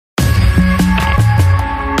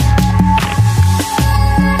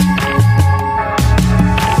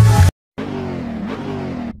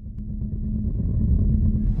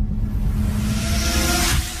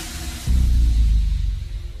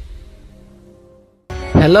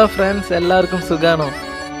Hello friends, എല്ലാവർക്കും സുഖമാണോ?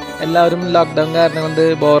 എല്ലാവരും ലോക്ക്ഡൗൺ കാരണം കൊണ്ട്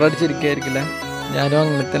ബോറടിച്ചിരിക്കുകയായിരിക്കില്ല. ഞാനും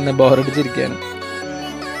അങ്ങനെ തന്നെ ബോറടിച്ചിരിക്കുകയാണ്.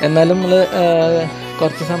 എന്നാലും നമ്മൾ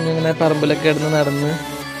കുറച്ച് സമയം ഇങ്ങനെ പറമ്പിലൊക്കെ കിടന്ന് നടന്ന്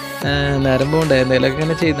നേരം പോകണ്ടേ, എന്തെങ്കിലുമൊക്കെ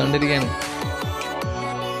ഇങ്ങനെ ചെയ്തുകൊണ്ടിരിക്കുകയാണ്.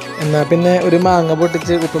 എന്നാൽ പിന്നെ ഒരു മാങ്ങ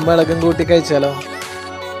പൊട്ടിച്ച് ഉപ്പും മുളകും കൂട്ടി കഴിച്ചാലോ?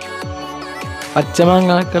 പച്ച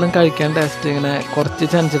മാങ്ങാക്കളും കഴിക്കാൻ ടേസ്റ്റ് ഇങ്ങനെ കുറച്ച്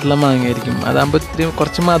ചനച്ചിട്ടുള്ള മാങ്ങയായിരിക്കും. അതാകുമ്പോൾ ഇത്തിരി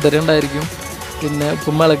കുറച്ച് മധുരം ഉണ്ടായിരിക്കും. പിന്നെ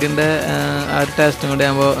ഉപ്പും മുളകിൻ്റെ ആ ഒരു ടേസ്റ്റും കൂടി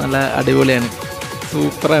ആകുമ്പോൾ നല്ല അടിപൊളിയാണ്,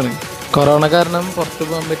 സൂപ്പറാണ്. കൊറോണ കാരണം പുറത്ത്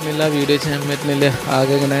പോകാൻ പറ്റുന്നില്ല, വീഡിയോ ചെയ്യാൻ പറ്റുന്നില്ല,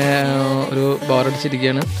 ആകെ ഇങ്ങനെ ഒരു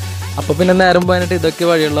ബോറടിച്ചിരിക്കുകയാണ്. അപ്പോൾ പിന്നെ നേരം പോകാനായിട്ട് ഇതൊക്കെ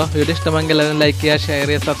വഴിയുള്ളൂ. വീഡിയോ ഇഷ്ടമെങ്കിൽ എല്ലാവരും ലൈക്ക് ചെയ്യുക, ഷെയർ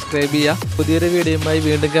ചെയ്യുക, സബ്സ്ക്രൈബ് ചെയ്യുക. പുതിയൊരു വീഡിയോയുമായി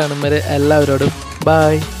വീണ്ടും കാണും വരെ എല്ലാവരോടും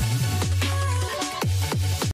ബായ്.